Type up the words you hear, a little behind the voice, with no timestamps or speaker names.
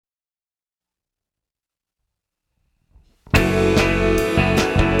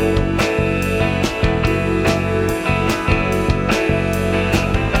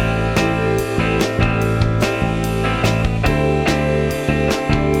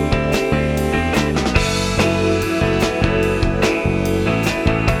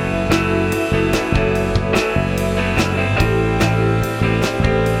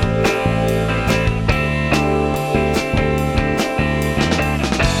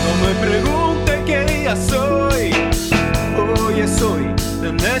me pregunte qué día soy. Hoy es hoy,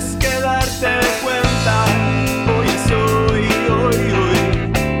 tenés que darte cuenta. Hoy es hoy, hoy, hoy.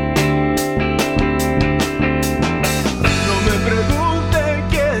 No me pregunte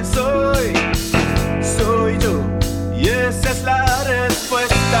quién soy. Soy yo, y esa es la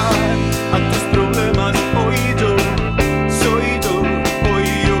respuesta a tus problemas. Hoy yo, soy yo, hoy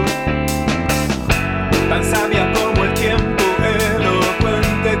yo. Tan sabia como el tiempo,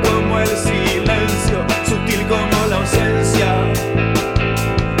 elocuente como el silencio, sutil como la ausencia,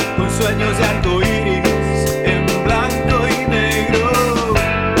 con sueños de arco iris en blanco y negro.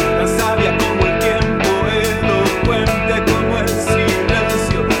 Tan sabia como el tiempo, elocuente como el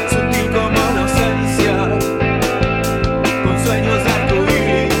silencio, sutil como la ausencia, con sueños de arco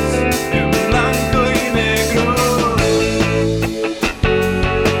iris en blanco y negro.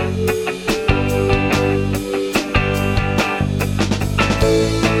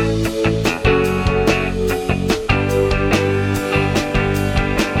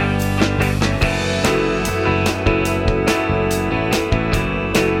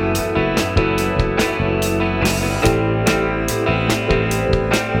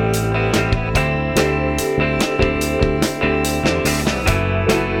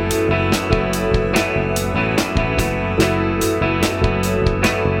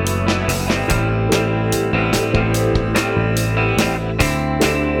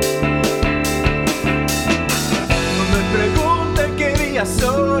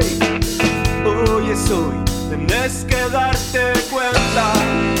 Soy, hoy es hoy, tenés que darte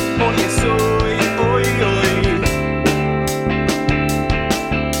cuenta.